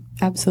 Yeah,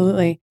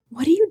 absolutely.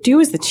 What do you do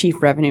as the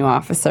Chief Revenue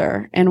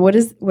Officer, and what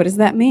does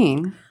that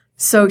mean?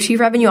 So Chief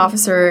Revenue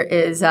Officer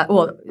is,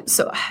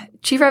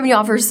 Chief Revenue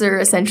Officer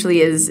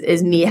essentially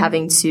is me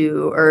having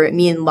to, or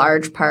me in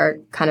large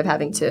part, kind of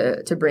having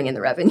to bring in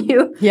the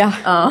revenue.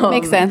 Yeah,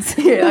 makes sense.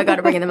 I got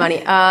to bring in the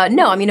money.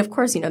 No, I mean, of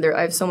course,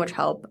 I have so much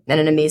help and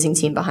an amazing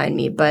team behind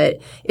me, but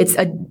it's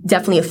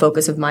definitely a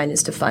focus of mine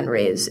is to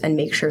fundraise and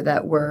make sure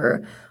that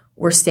we're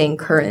staying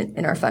current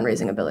in our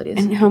fundraising abilities.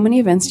 And how many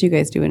events do you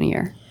guys do in a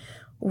year?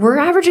 We're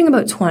averaging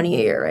about 20 a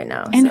year right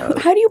now. And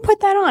how do you put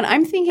that on?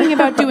 I'm thinking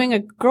about doing a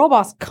Girl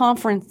Boss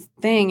conference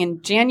thing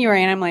in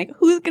January, and I'm like,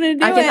 who's going to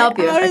do it? I can help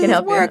you. How does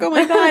this work? You. Oh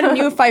my God. And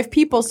you have 5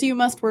 people, so you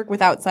must work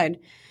with outside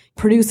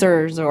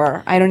producers,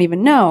 or I don't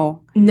even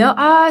know. No,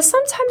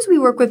 sometimes we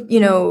work with,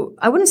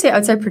 I wouldn't say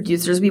outside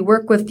producers. We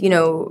work with,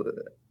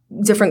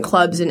 different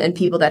clubs and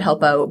people that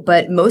help out,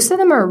 but most of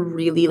them are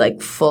really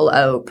like full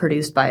out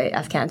produced by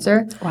F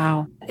Cancer.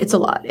 Wow. It's a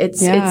lot.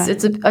 It's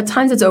at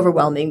times it's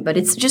overwhelming, but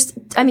it's just,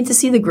 to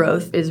see the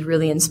growth is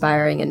really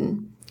inspiring,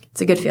 and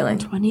it's a good feeling.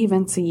 20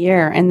 events a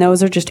year, and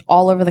those are just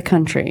all over the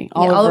country.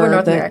 All over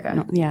North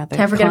America.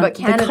 Can't forget about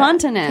Canada. The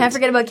continent. Can't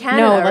forget about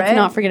Canada, No, let's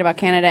not forget about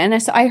Canada. And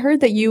I heard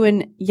that you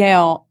and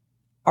Yale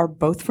are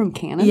both from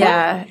Canada?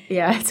 Yeah.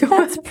 That's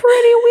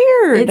pretty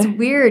weird. It's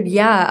weird,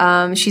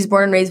 yeah. She's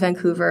born and raised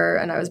Vancouver,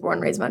 and I was born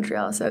and raised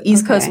Montreal. So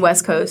East Coast,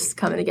 West Coast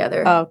coming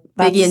together. Oh,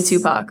 Biggie and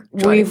Tupac.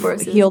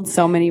 We've healed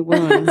so many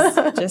wounds.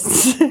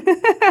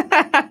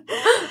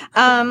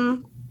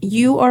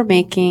 You are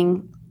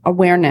making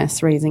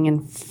awareness raising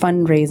and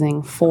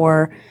fundraising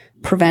for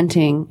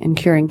preventing and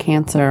curing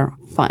cancer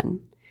fun.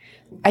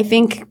 I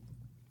think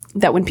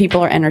that when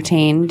people are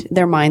entertained,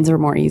 their minds are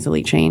more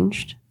easily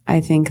changed. I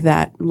think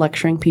that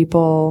lecturing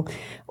people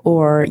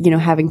or,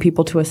 having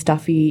people to a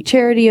stuffy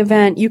charity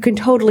event, you can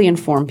totally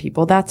inform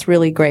people. That's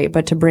really great.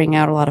 But to bring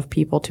out a lot of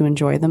people to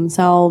enjoy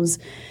themselves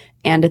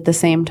and at the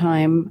same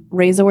time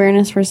raise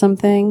awareness for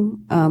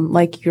something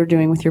like you're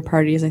doing with your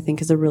parties, I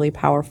think is a really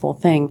powerful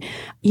thing.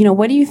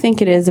 What do you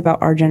think it is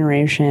about our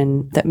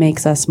generation that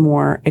makes us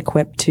more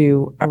equipped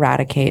to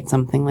eradicate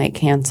something like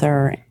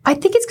cancer? I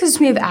think it's because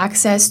we have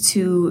access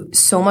to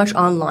so much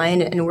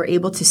online, and we're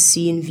able to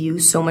see and view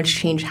so much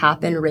change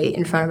happen right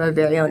in front of our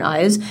very own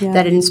eyes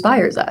that it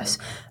inspires us.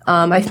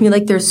 I feel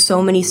like there's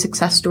so many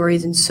success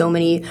stories and so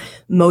many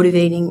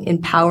motivating,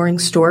 empowering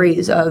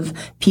stories of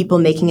people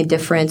making a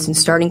difference and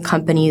starting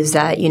companies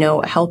that,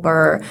 help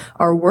our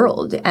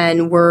world.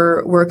 And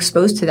we're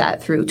exposed to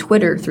that through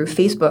Twitter, through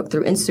Facebook,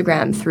 through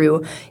Instagram,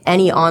 through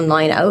any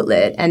online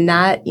outlet. And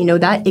that,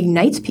 that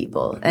ignites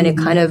people, and it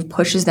kind of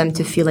pushes them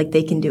to feel like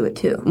they can do it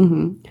too.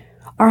 Mm-hmm.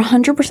 Are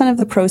 100% of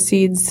the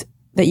proceeds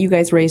that you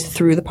guys raise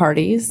through the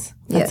parties?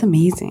 That's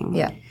amazing.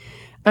 Yeah.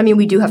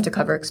 We do have to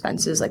cover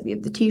expenses, like we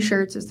have the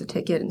T-shirts as the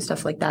ticket and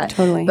stuff like that.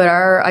 Totally. But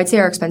I'd say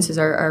our expenses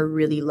are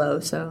really low.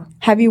 So,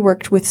 have you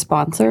worked with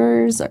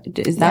sponsors?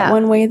 Is that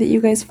one way that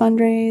you guys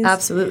fundraise?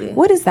 Absolutely.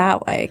 What is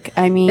that like?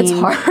 It's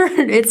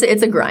hard.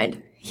 It's a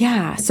grind.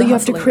 Yeah. So you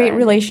have to create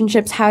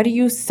relationships. How do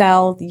you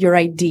sell your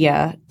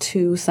idea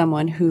to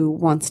someone who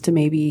wants to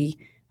maybe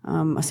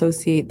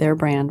associate their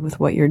brand with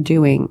what you're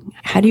doing?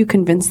 How do you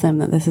convince them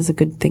that this is a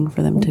good thing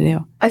for them to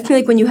do? I feel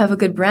like when you have a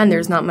good brand,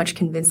 there's not much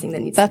convincing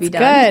that needs to be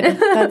done.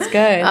 That's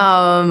good.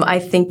 I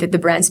think that the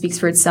brand speaks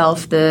for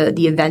itself. The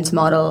event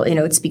model,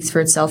 it speaks for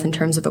itself in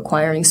terms of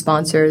acquiring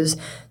sponsors.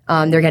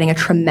 They're getting a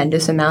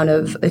tremendous amount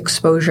of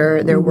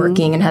exposure. They're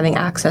working and having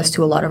access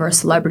to a lot of our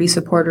celebrity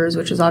supporters,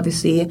 which is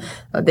obviously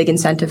a big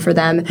incentive for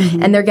them.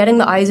 And they're getting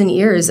the eyes and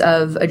ears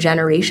of a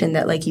generation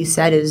that, like you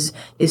said, is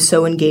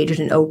so engaged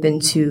and open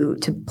to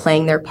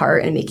playing their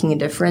part and making a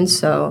difference.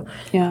 So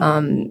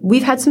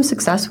we've had some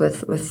success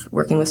with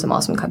working with some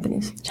awesome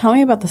companies. Tell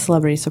me about the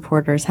celebrity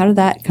supporters. How did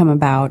that come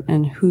about,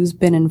 and who's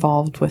been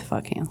involved with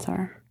Fuck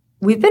Cancer?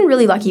 We've been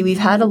really lucky. We've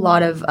had a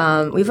lot of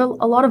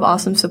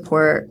awesome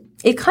support.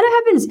 It kind of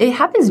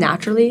happens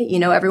naturally. You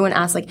know, everyone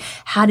asks, like,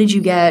 how did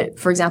you get,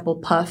 for example,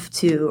 Puff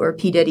or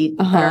P. Diddy,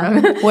 I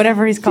don't know.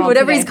 Whatever he's called.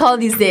 Whatever he's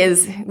called these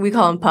days, we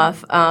call him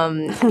Puff.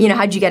 You know,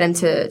 how did you get him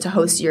to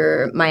host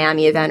your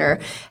Miami event, or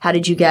how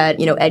did you get,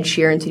 you know, Ed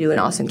Sheeran to do an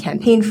awesome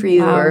campaign for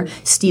you, or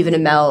Stephen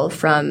Amell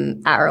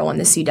from Arrow on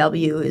the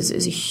CW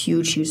is a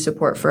huge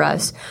support for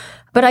us.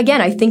 But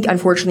again, I think,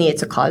 unfortunately,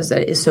 it's a cause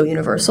that is so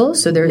universal.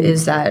 So there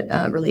is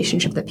that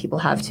relationship that people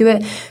have to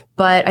it.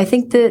 But I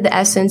think the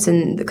essence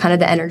and the kind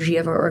of the energy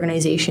of our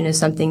organization is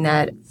something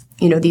that,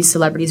 you know, these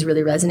celebrities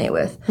really resonate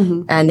with.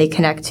 And they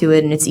connect to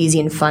it, and it's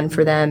easy and fun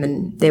for them,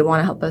 and they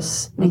want to help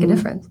us make a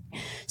difference.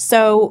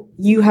 So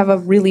you have a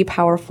really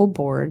powerful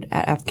board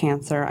at F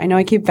Cancer. I know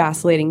I keep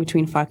vacillating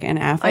between Fuck and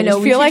F. I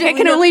feel like I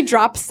can only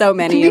drop so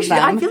many of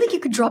them. I feel like you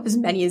could drop as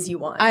many as you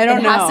want. I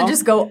don't know. It has to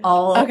just go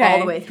all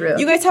the way through.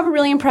 You guys have a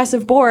really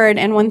impressive board,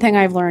 and one thing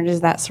I've learned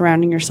is that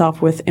surrounding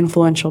yourself with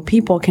influential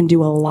people can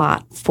do a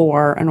lot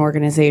for an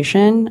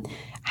organization.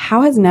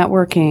 How has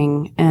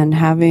networking and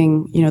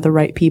having, you know, the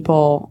right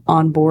people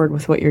on board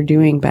with what you're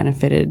doing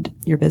benefited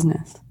your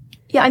business?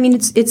 Yeah, I mean,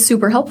 it's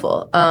super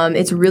helpful.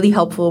 It's really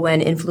helpful when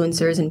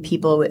influencers and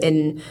people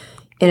in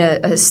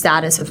a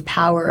status of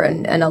power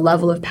and a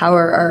level of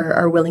power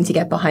are willing to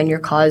get behind your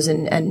cause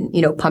and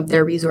you know, pump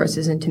their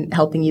resources into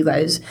helping you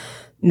guys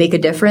make a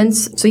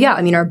difference. So yeah,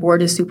 I mean, our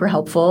board is super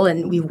helpful,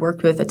 and we've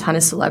worked with a ton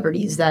of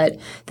celebrities that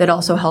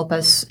also help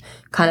us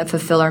kind of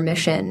fulfill our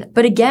mission.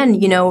 But again,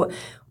 you know,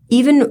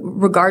 even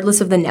regardless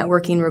of the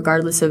networking,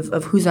 regardless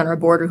of who's on our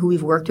board or who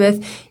we've worked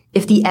with,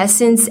 if the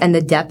essence and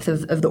the depth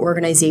of the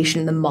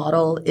organization, the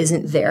model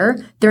isn't there,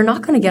 they're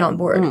not going to get on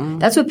board.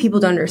 That's what people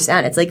don't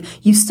understand. It's like,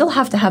 you still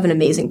have to have an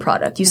amazing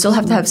product. You still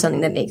have to have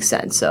something that makes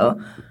sense. So,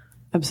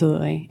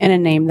 absolutely. And a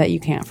name that you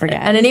can't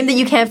forget. Have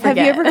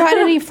you ever gotten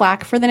any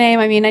flack for the name?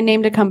 I mean, I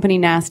named a company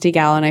Nasty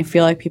Gal, and I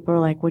feel like people are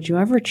like, would you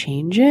ever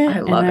change it? I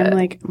love it. And I'm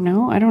like,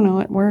 no, I don't know.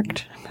 It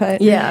worked. But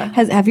yeah.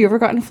 Have you ever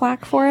gotten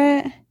flack for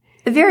it?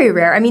 Very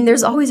rare. I mean,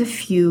 there's always a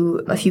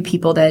few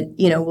people that,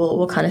 you know,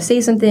 will kind of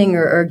say something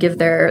or give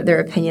their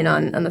opinion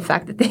on the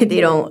fact that they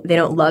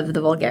don't love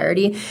the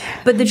vulgarity.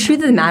 But the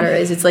truth of the matter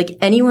is, it's like,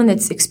 anyone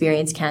that's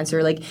experienced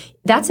cancer, like,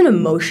 that's an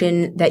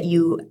emotion that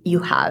you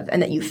have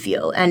and that you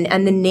feel.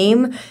 And the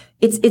name,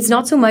 it's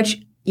not so much,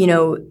 you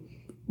know,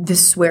 the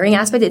swearing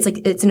aspect. It's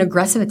like, it's an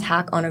aggressive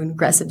attack on an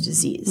aggressive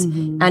disease.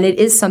 And it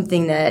is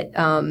something that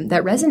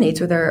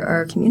resonates with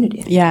our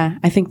community. Yeah,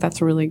 I think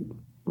that's really,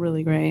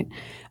 really great.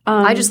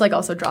 I just like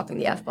also dropping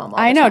the F-bomb all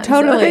the I know,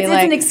 time, totally. So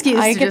it's an excuse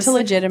I to get just to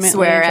legitimately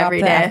swear drop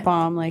every the day.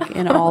 F-bomb, like,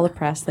 in all the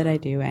press that I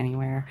do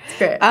anywhere. It's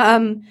great.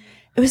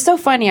 It was so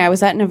funny. I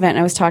was at an event and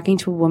I was talking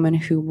to a woman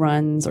who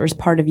runs or is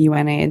part of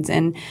UNAIDS.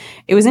 And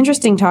it was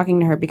interesting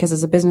talking to her because,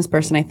 as a business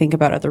person, I think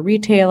about other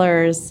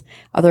retailers,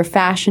 other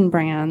fashion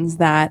brands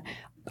that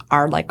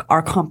are like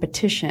our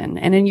competition.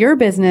 And in your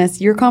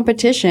business, your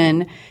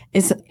competition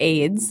is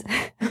AIDS,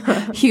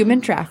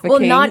 human trafficking.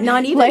 Well,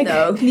 not even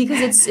though,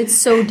 because it's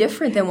so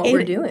different than what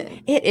we're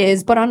doing. It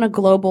is, but on a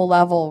global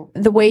level,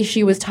 the way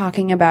she was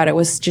talking about it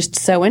was just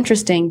so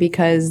interesting,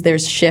 because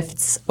there's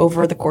shifts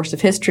over the course of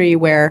history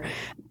where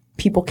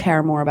people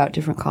care more about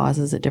different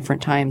causes at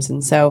different times.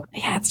 And so,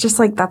 yeah, it's just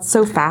like, that's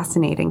so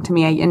fascinating to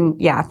me. And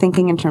yeah,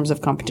 thinking in terms of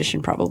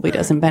competition probably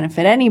doesn't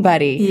benefit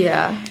anybody.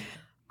 Yeah.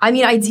 I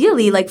mean,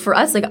 ideally, like, for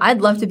us, like, I'd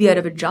love to be out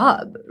of a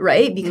job,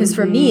 right? Because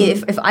for me,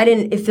 if we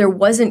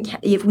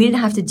didn't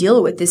have to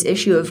deal with this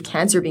issue of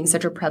cancer being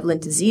such a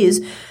prevalent disease,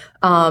 you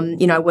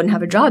know, I wouldn't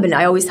have a job. And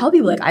I always tell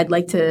people, like, I'd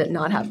like to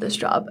not have this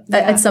job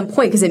at some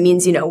point, because it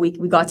means, you know, we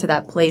got to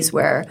that place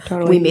where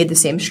we made the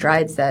same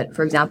strides that,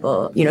 for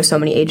example, you know, so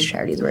many AIDS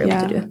charities were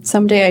able to do.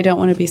 Someday I don't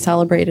want to be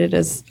celebrated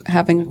as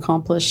having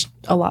accomplished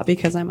a lot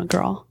because I'm a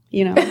girl.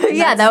 You know,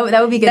 yeah,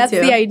 that would be good that's too.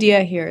 That's the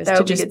idea here, is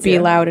to just be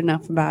loud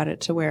enough about it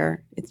to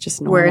where it's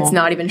just normal. Where it's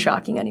not even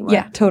shocking anymore.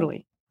 Yeah,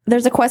 totally.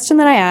 There's a question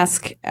that I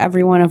ask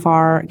every one of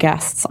our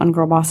guests on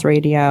Girl Boss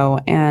Radio,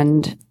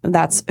 and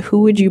that's,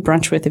 who would you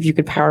brunch with if you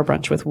could power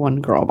brunch with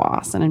one girl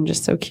boss? And I'm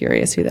just so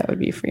curious who that would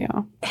be for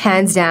you.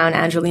 Hands down,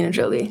 Angelina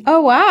Jolie.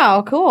 Oh,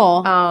 wow.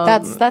 Cool.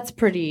 That's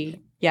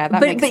pretty... Yeah,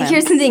 that makes sense. But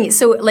here's the thing.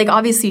 So, like,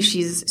 obviously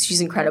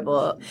she's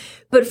incredible.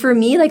 But for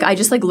me, like, I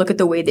just, like, look at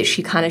the way that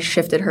she kind of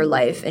shifted her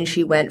life, and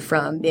she went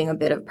from being a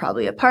bit of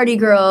probably a party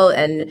girl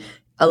and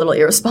a little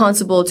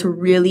irresponsible to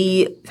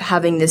really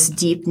having this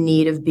deep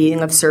need of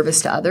being of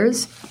service to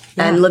others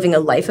and living a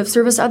life of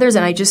service to others.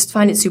 And I just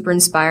find it super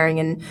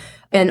inspiring.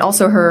 And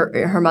also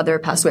her mother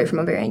passed away from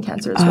ovarian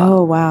cancer as well.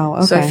 Oh, wow.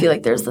 Okay. So I feel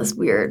like there's this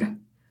weird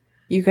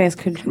You guys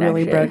could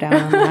really bro down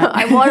on that.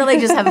 I want to like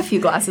just have a few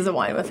glasses of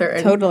wine with her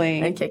and,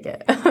 Totally. and kick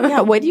it.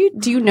 Yeah. What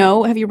do you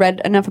know? Have you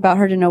read enough about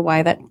her to know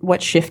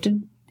what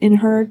shifted in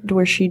her to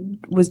where she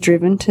was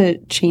driven to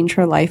change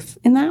her life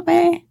in that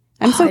way?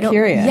 I'm so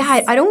curious.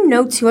 Yeah, I don't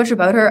know too much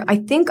about her. I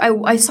think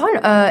I saw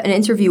an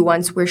interview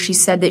once where she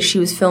said that she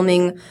was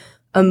filming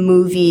a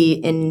movie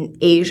in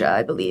Asia,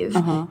 I believe.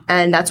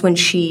 And that's when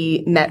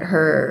she met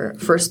her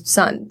first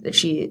son that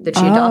she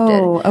adopted.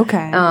 Oh,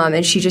 okay.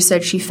 And she just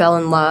said she fell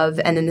in love.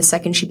 And then the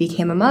second she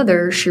became a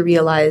mother, she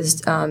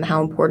realized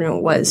how important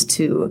it was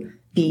to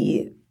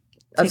be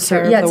take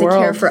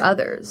care for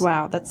others.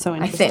 Wow, that's so I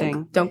interesting.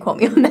 think. Don't quote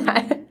me on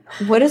that.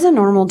 What is a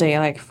normal day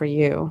like for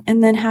you?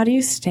 And then how do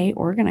you stay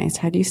organized?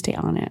 How do you stay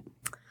on it?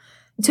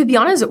 To be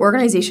honest,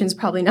 organization is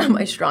probably not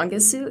my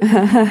strongest suit. But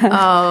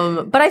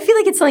I feel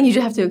like it's something you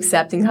just have to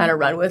accept and kind of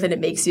run with, and it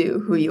makes you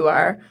who you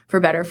are, for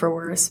better, for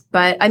worse.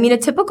 But I mean, a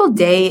typical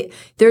day,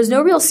 there's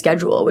no real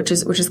schedule, which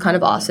is kind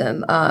of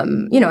awesome.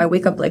 I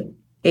wake up like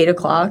 8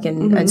 o'clock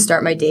and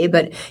start my day,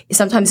 but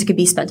sometimes it could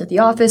be spent at the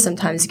office.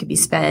 Sometimes it could be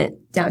spent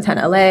downtown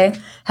LA,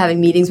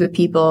 having meetings with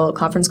people,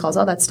 conference calls,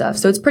 all that stuff.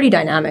 So it's pretty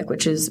dynamic,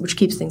 which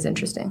keeps things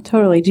interesting.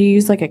 Totally. Do you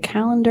use like a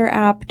calendar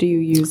app? Do you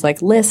use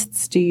like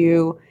lists? Do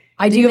you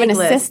have an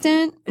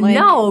assistant?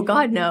 No,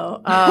 God,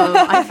 no.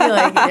 I feel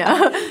like,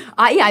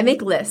 I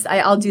make lists.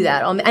 I'll do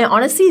that. And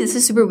honestly, this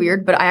is super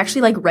weird, but I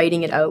actually like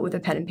writing it out with a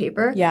pen and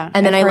paper. Yeah.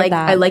 And then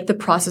I like the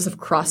process of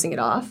crossing it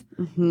off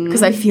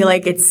because I feel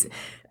like it's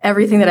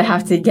everything that I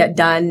have to get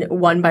done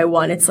one by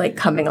one. It's like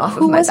coming off of my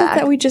back. Who was it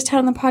that we just had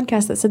on the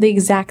podcast that said the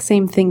exact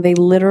same thing? They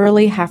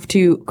literally have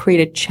to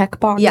create a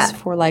checkbox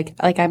for like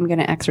I'm going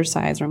to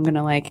exercise or I'm going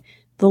to like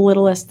the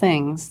littlest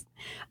things.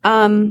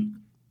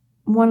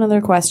 One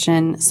other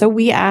question. So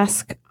we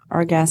ask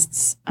our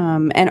guests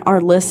and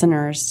our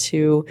listeners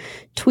to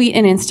tweet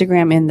and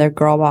Instagram in their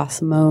girl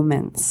boss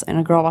moments. And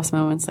a girl boss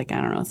moment's like, I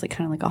don't know, it's like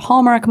kind of like a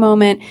Hallmark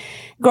moment.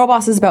 Girl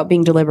boss is about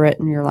being deliberate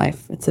in your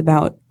life. It's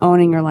about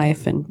owning your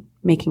life and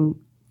making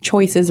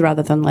choices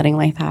rather than letting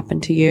life happen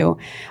to you.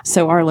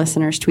 So our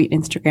listeners tweet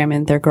Instagram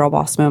in their girl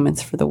boss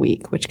moments for the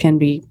week, which can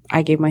be,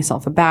 I gave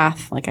myself a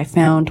bath. Like I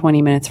found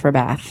 20 minutes for a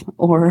bath.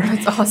 Or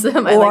that's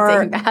awesome. I like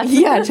taking baths.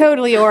 Yeah,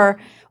 totally. Or,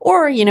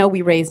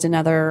 we raised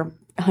another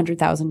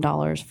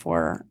 $100,000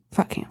 for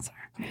fuck cancer.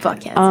 Fuck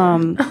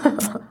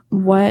cancer.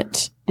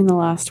 What in the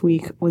last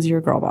week was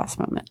your girl boss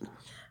moment?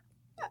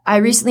 I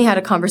recently had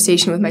a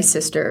conversation with my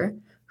sister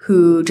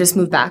who just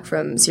moved back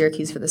from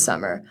Syracuse for the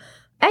summer.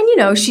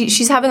 And,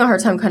 she's having a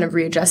hard time kind of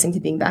readjusting to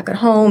being back at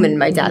home. And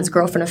my dad's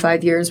girlfriend of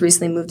 5 years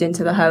recently moved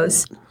into the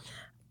house.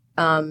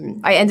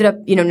 I ended up,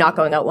 not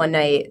going out one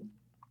night.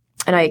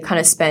 And I kind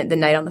of spent the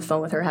night on the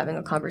phone with her having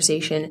a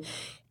conversation.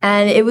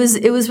 And it was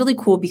really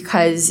cool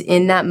because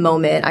in that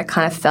moment, I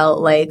kind of felt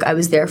like I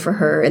was there for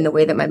her in the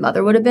way that my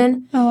mother would have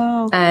been. Oh,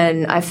 wow.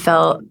 And I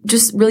felt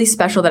just really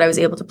special that I was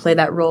able to play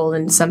that role.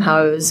 And somehow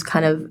I was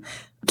kind of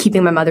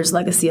keeping my mother's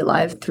legacy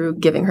alive through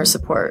giving her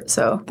support.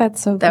 So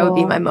that's so cool. That would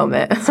be my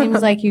moment. It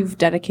seems like you've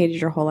dedicated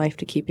your whole life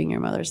to keeping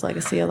your mother's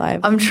legacy alive.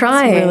 I'm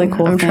trying. It's a really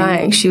cool thing.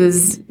 Trying. She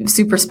was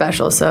super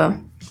special. So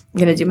I'm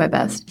going to do my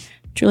best.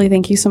 Julie,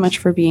 thank you so much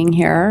for being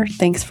here.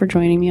 Thanks for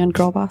joining me on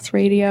Girl Boss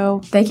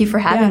Radio. Thank you for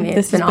having me.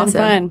 It's been awesome.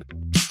 Fun.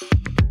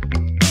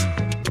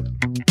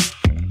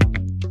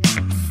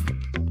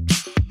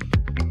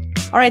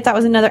 All right, that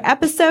was another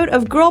episode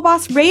of Girl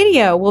Boss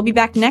Radio. We'll be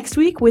back next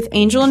week with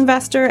angel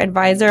investor,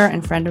 advisor,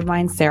 and friend of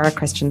mine, Sarah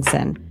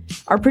Christensen.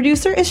 Our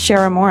producer is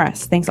Shara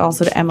Morris. Thanks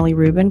also to Emily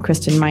Rubin,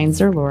 Kristen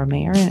Meinzer, Laura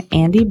Mayer, and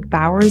Andy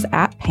Bowers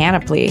at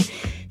Panoply.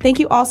 Thank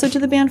you also to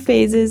the band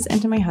Phases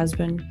and to my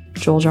husband,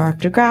 Joel Jarek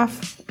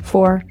DeGraff,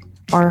 for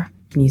our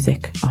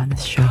music on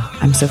this show.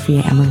 I'm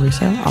Sophia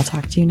Amoruso. I'll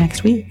talk to you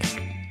next week.